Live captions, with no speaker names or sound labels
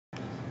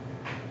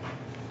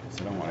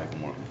Assalamu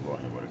alaikum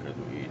warahmatullahi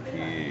wabarakatuh. It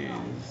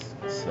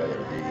is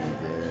Saturday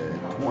the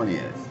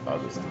 20th,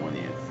 August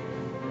 20th.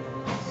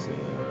 It's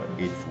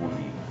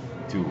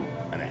 8:42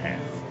 and a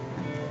half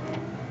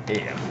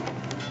a.m.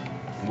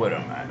 Where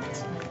I'm at.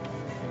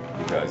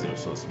 You guys are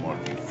so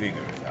smart, you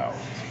figure it out.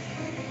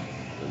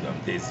 Because I'm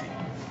dizzy.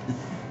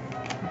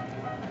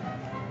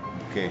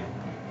 Okay,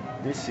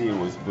 this year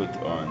was put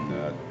on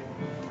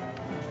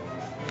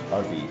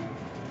RV,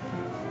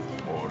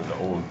 or the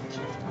old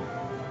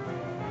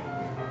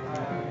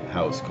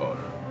house car.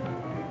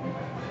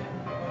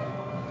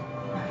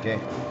 Okay,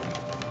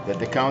 that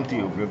the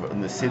county of River,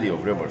 in the city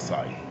of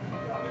Riverside,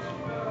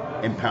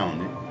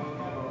 impounded.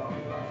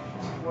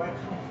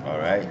 All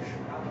right,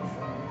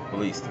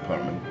 police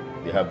department.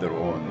 They have their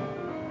own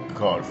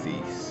car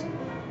thieves.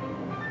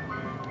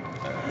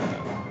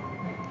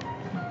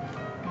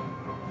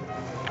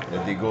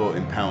 That they go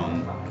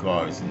impound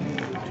cars and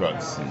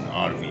trucks and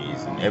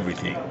RVs and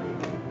everything.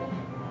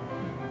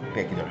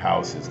 Take their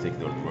houses, take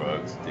their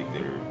drugs, take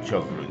their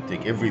children,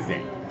 take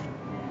everything,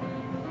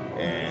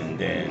 and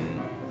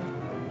then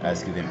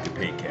ask them to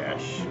pay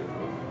cash,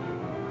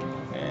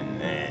 and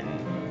then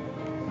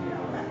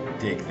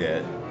take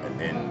that, and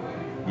then,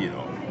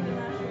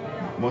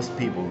 most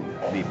people,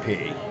 they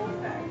pay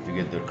to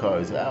get their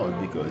cars out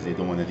because they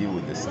don't want to deal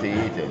with the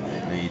state, and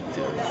they need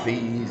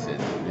fees and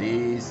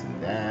this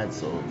and that,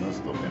 so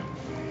most of them.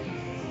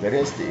 The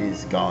rest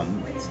is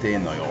gone, stay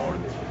in the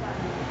yard,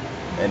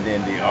 and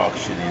then they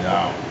auction it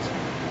out.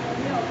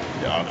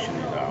 They auction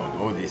it out,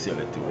 or they sell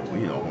it to,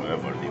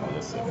 whoever they want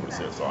to sell for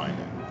sale sign.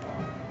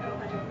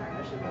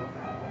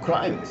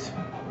 Crimes.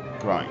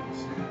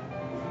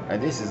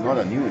 And this is not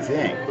a new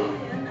thing.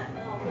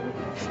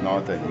 It's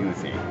not a new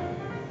thing.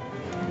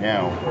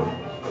 Now,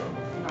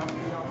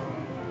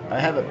 I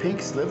have a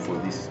pink slip for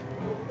this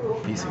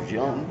piece of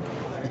junk.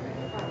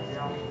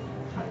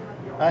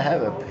 I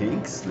have a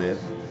pink slip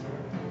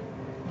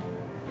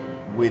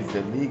with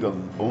the legal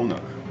owner.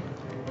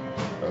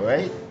 All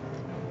right,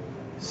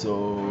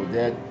 so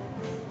that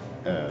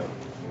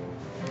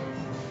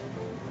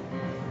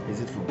is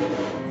it for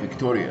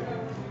Victoria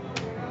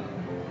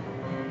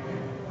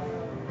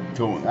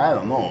Tone? I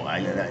don't know.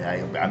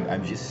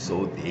 I'm just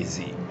so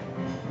dizzy.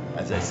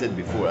 As I said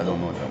before, I don't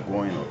know if I'm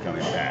going or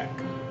coming back.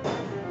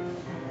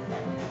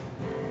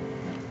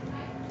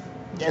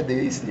 Yeah,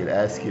 they still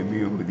asking me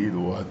who did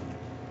what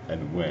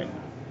and when.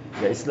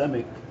 The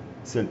Islamic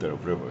Center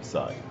of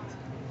Riverside.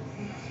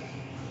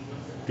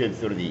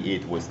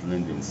 1038 West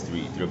Linden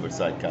Street,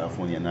 Riverside,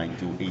 California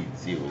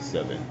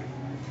 92807.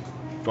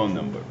 Phone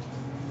number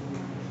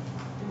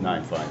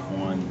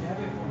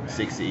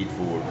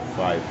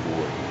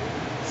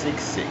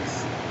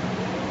 951-684-5466.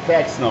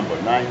 Fax number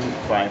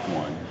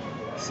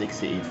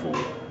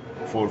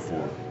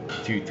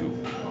 951-684-4422.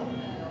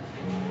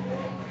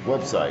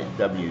 Website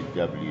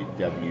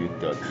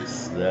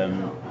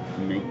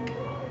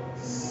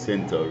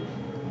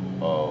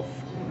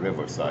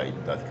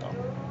www.islamiccenterofriverside.com.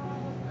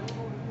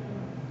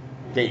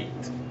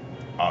 Date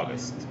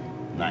August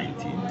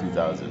 19,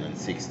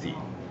 2016.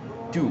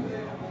 To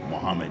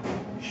Mohammed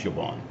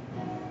Shaban.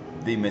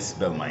 They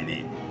misspell my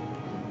name.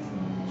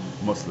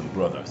 Muslim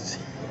brothers.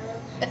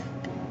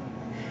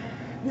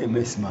 They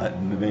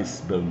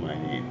misspell my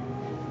name.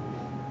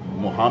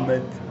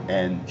 Mohammed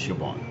and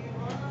Shaban.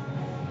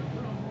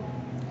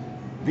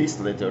 This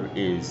letter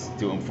is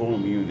to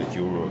inform you that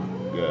your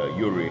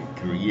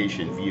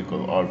recreation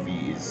vehicle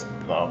RV is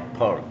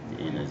parked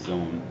in a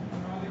zone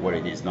where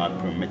it is not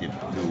permitted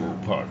to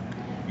park.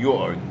 You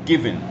are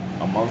given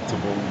a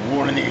multiple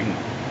warning.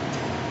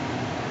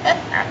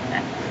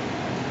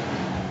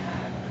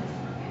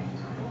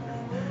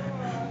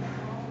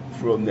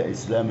 From the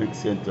Islamic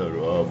Center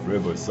of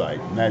Riverside,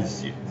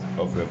 Masjid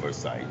of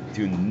Riverside,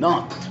 to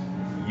not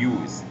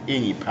use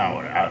any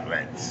power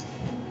outlets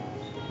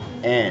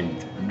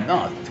and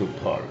not to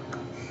park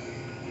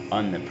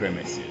on the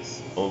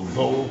premises,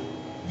 although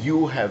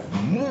you have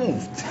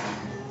moved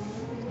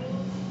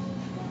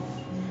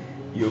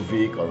your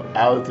vehicle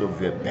out of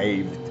the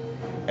paved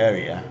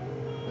area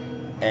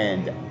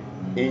and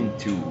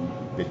into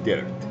the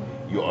dirt.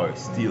 You are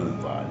still in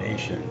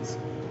violations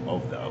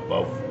of the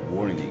above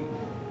warning.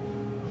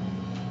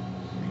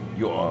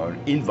 You are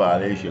in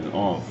violation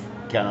of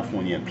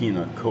California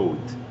Penal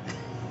Code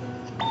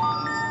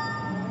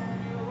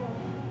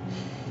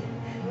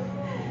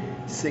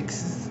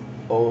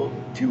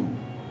 602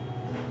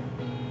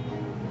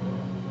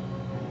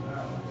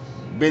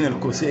 بين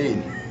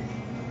القوسين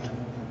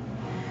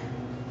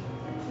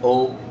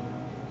O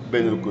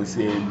بين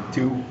القوسين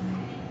 2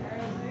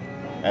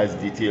 as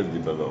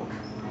detailed below.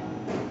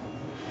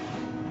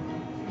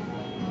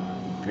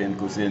 بين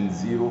قوسين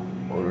 0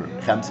 or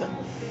 5.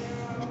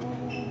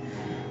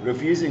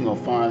 Refusing or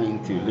failing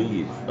to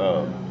leave,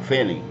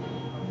 failing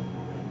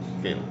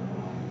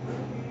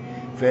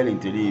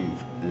to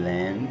leave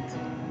land,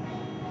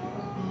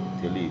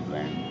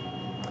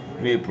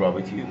 real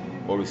property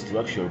or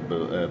structure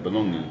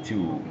belonging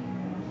to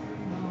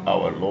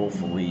or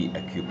lawfully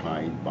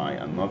occupied by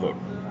another,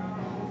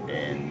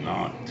 and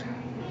not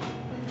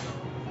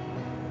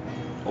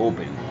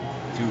open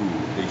to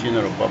the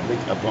general public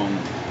upon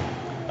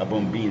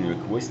being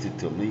requested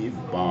to leave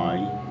by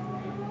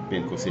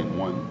Ben Hussein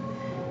 1,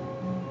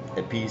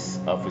 a peace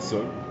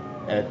officer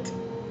at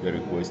the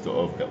request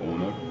of the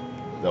owner,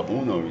 the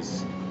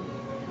owner's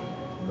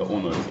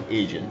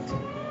agent,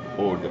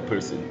 or the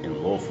person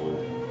in lawful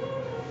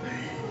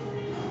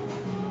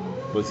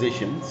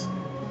positions,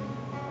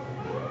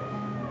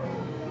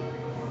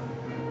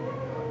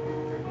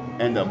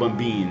 and upon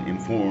being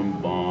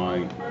informed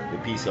by the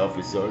peace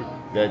officer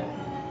that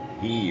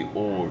he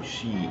or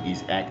she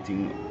is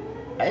acting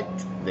at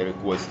the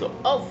request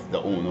of the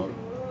owner,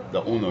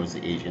 the owner's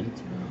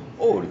agent,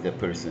 or the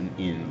person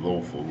in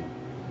lawful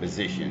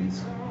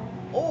positions,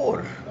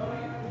 or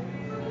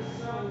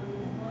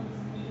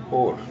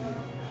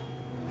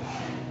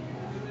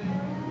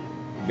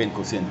Ben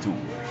Hussein 2,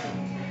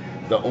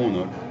 the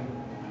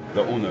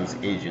owner's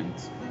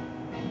agent,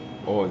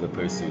 or the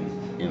person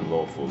in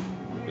lawful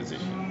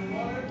position.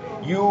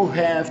 You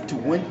have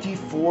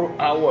 24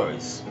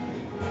 hours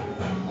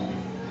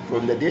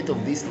from the date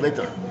of this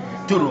letter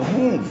to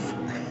remove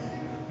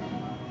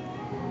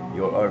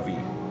your RV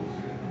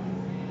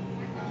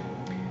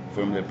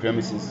from the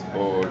premises,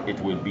 or it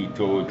will be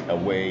towed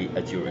away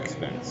at your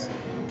expense.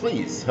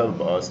 Please help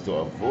us to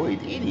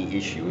avoid any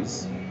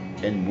issues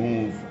and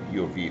move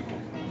your vehicle.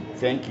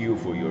 Thank you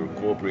for your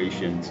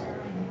cooperation.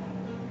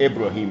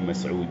 Ibrahim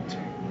Masood,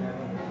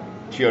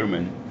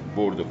 Chairman,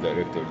 Board of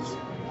Directors,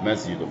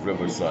 Masjid of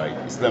Riverside,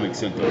 Islamic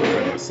Center of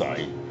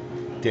Riverside,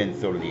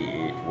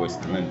 1038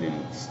 West Linden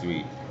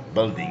Street,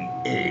 Building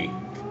A,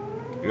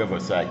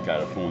 Riverside,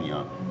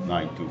 California,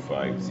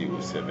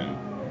 92507.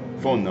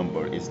 Phone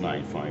number is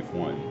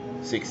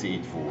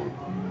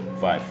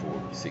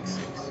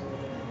 951-684-5466.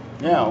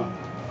 Now,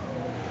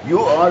 you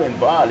are in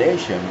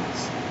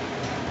violations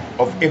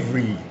of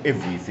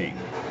everything.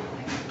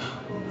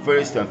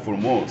 First and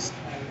foremost,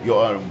 you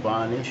are in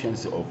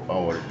violations of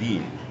our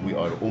deen. We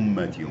are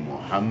Ummati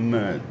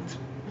Muhammad,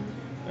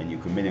 and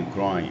you're committing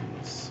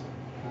crimes,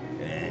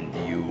 and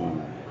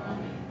you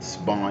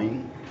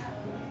spying,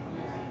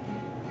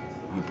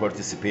 you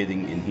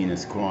participating in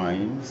heinous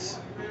crimes,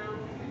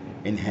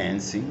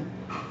 enhancing,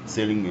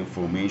 selling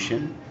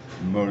information,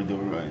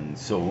 murder, and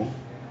so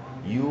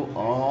you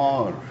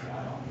are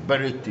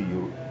buried to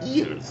your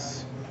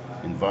ears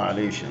in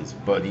violations,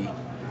 buddy.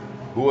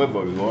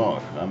 Whoever you are,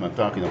 I'm not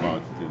talking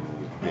about the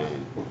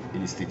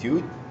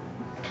institute,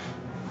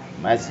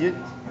 masjid,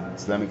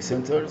 Islamic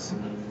centers,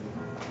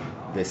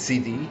 the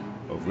city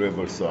of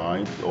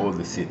Riverside, all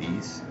the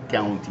cities,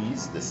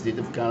 counties, the state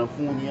of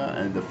California,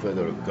 and the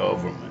federal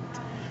government.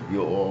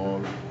 You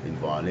are in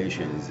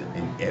violations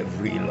in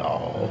every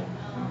law,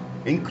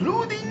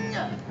 including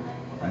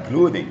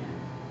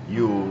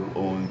your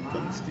own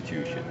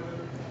constitution,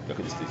 the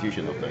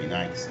Constitution of the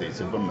United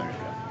States of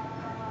America.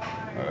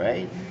 All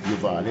right? Your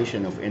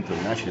violation of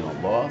international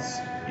laws,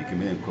 you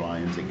committing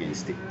crimes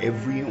against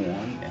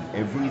everyone and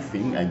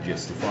everything, and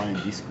justifying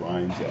these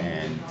crimes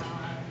and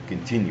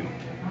continue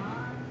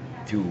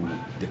to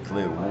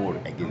declare war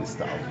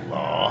against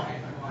Allah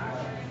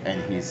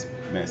and His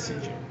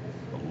Messenger,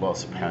 Allah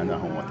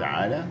subhanahu wa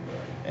ta'ala,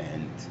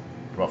 and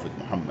Prophet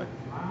Muhammad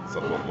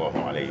sallallahu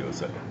alayhi wa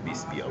sallam,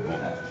 peace be upon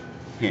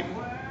him.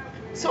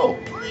 So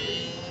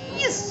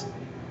please,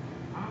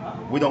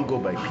 we don't go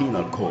by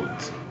penal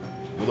codes.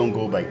 We don't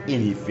go by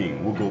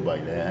anything. We go by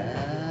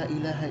La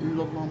ilaha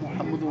illallah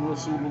Muhammadur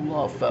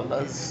Rasulullah.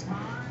 Fellas,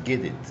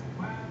 get it.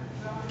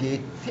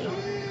 Get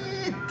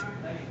it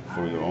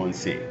for your own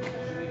sake.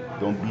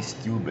 Don't be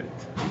stupid.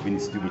 You've been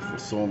stupid for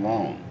so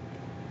long.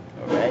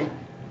 Alright?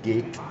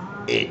 Get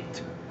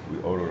it. We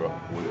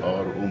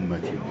are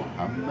Ummati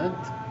Muhammad.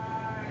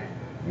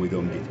 We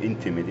don't get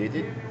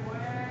intimidated.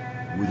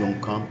 We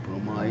don't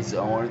compromise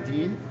our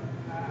deen.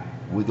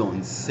 We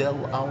don't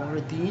sell our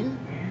deen.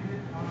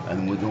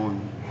 And we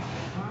don't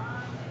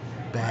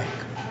back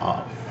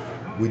off.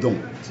 We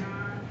don't.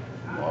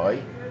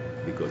 Why?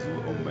 Because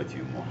we're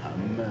Ummati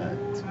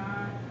Muhammad.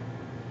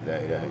 La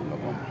ilaha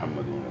illallah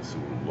Muhammadun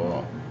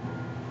Rasulullah.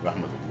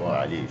 Rahmatullah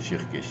alayhi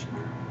Sheikh Kishk.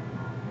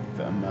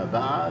 فأما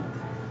بعد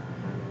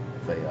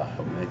فيا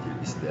حماة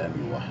الإسلام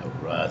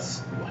وحراس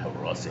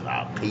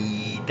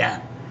العقيدة,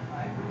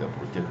 the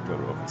protector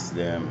of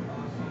Islam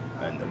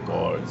and the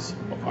guards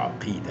of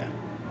Aqidah.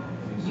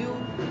 You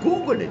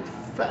Google it,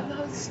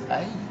 fellas.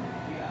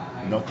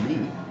 Not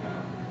me.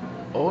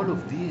 All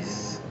of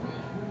this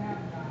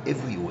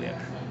everywhere.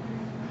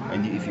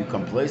 And if you're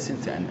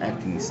complacent and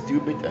acting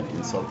stupid and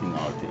insulting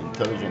our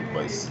intelligent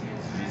by this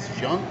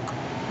junk,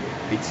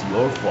 it's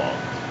your fault.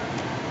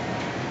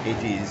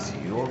 It is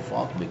your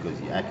fault because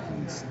you're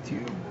acting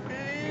stupid.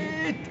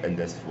 And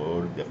that's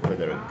for the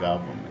federal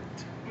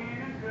government.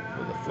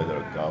 For the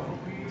federal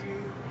government.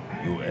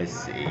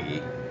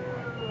 USA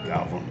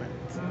government.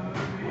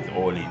 With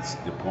all its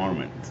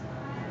departments.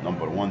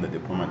 Number one, the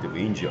Department of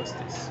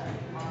Injustice.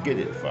 Get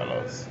it,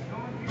 fellas.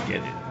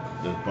 Get it.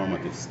 The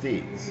Department of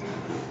States.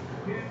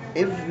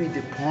 Every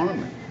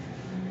department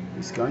in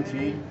this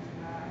country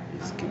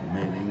is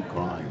committing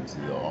crimes.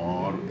 They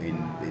are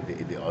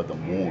the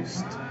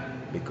most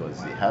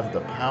because they have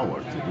the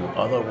power to do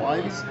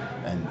otherwise,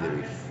 and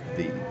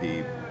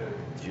they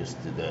just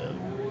the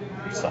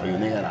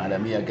الصهيونية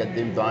العالمية got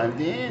them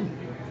dived in.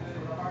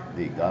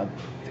 They got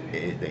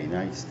the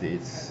United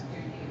States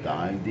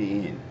dived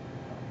in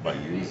by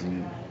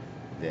using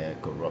the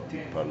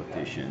corrupted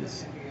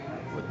politicians,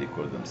 what they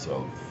call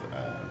themselves,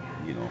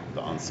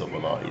 the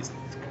uncivilized,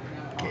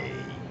 gay,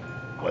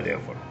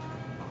 whatever,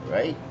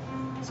 right?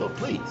 So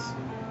please,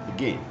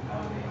 again,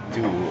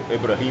 to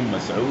Ibrahim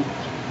Masoud,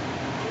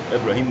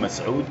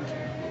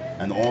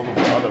 and all of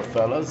the other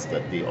fellas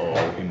that they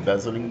are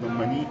embezzling the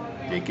money,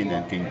 they can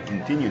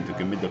continue to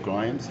commit the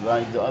crimes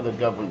like the other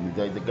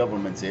the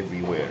governments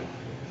everywhere,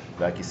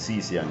 like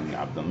Sisi and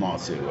Abdel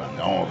Nasser and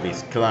all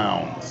these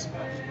clowns,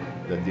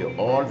 that they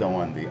are the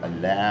one they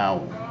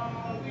allow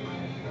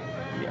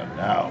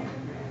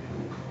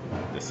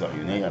the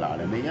Sahyuniyya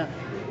al-Alamiyya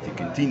to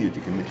continue to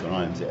commit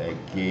crimes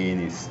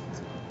against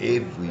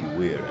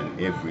everywhere and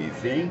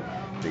everything,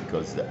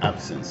 because the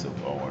absence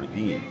of our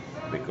deen,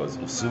 because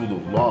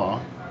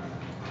Usulullah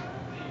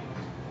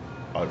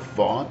are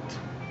fought,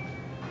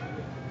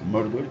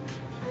 murdered,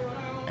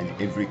 and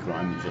every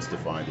crime is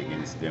justified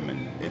against them,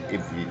 and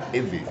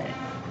everything.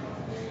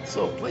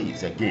 So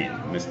please, again,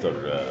 Mr.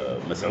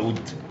 Masoud,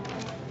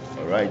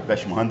 all right,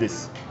 Bash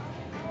Muhandis,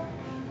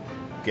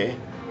 okay,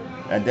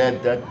 and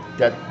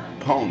that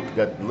punk,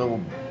 that little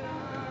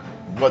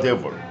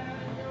whatever,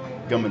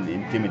 come and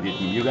intimidate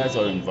me. You guys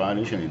are in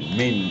violation. It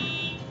means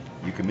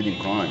you're committing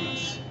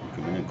crimes. You're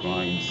committing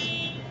crimes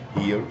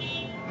here,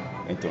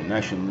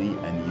 internationally,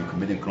 and you're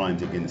committing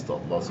crimes against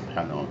Allah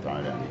subhanahu wa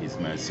ta'ala and His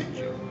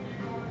messenger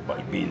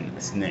by being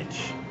a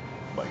snitch,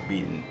 by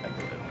being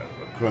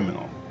a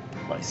criminal,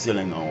 by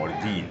selling our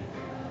deen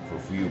for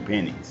few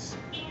pennies,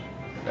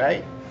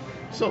 right?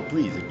 So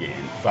please,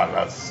 again,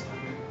 fellas,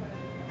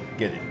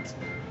 get it.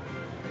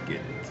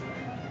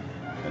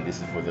 And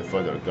this is for the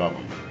federal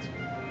government,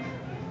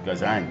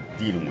 because I'm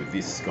dealing with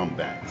these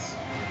scumbags.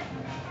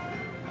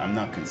 I'm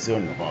not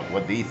concerned about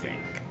what they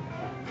think,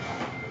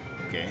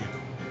 okay?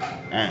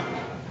 And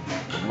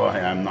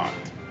wallahi, I'm not.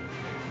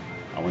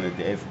 I wanted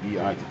the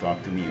FBI to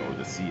talk to me, or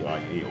the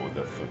CIA, or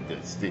the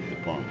State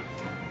Department,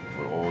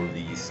 for all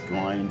these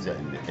crimes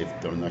and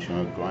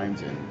international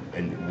crimes,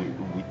 and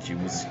which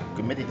was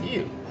committed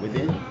here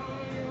within.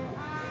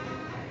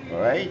 All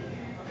right,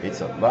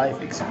 it's a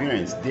life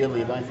experience,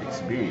 daily life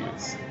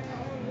experience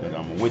that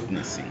I'm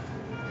witnessing.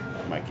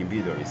 My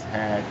computer is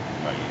hacked,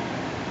 my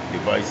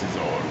devices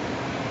are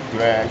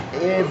dragged,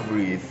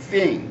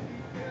 everything.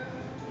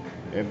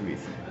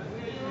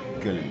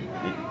 Killing,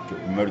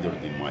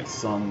 murdered my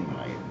son,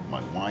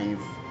 my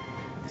wife,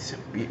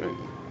 disappeared,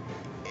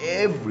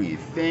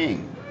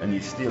 everything, and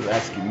you're still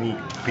asking me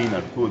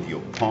penal code,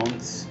 your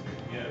punks,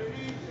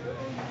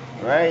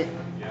 right?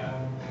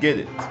 Get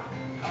it.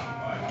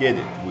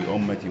 We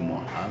ummati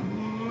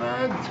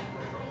Muhammad,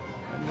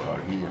 and we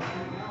are here.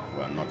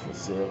 We are not for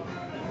sale.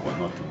 We are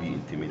not to be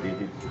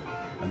intimidated,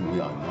 and we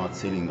are not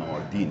selling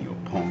our deen, your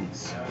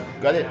punks.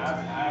 Got it?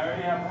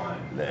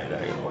 La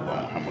ilaha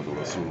illallah Muhammadur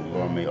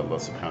Rasulullah. May Allah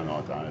subhanahu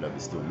wa ta'ala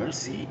bestow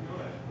mercy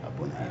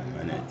upon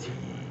humanity.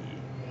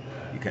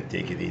 You can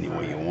take it any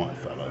way you want,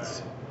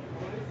 fellas.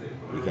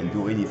 You can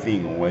do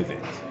anything with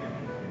it.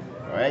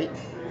 Alright?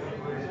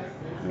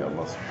 May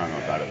Allah subhanahu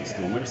wa ta'ala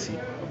bestow mercy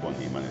upon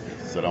humanity.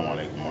 Assalamu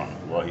alaikum wa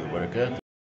rahmatullahi wa barakatuh.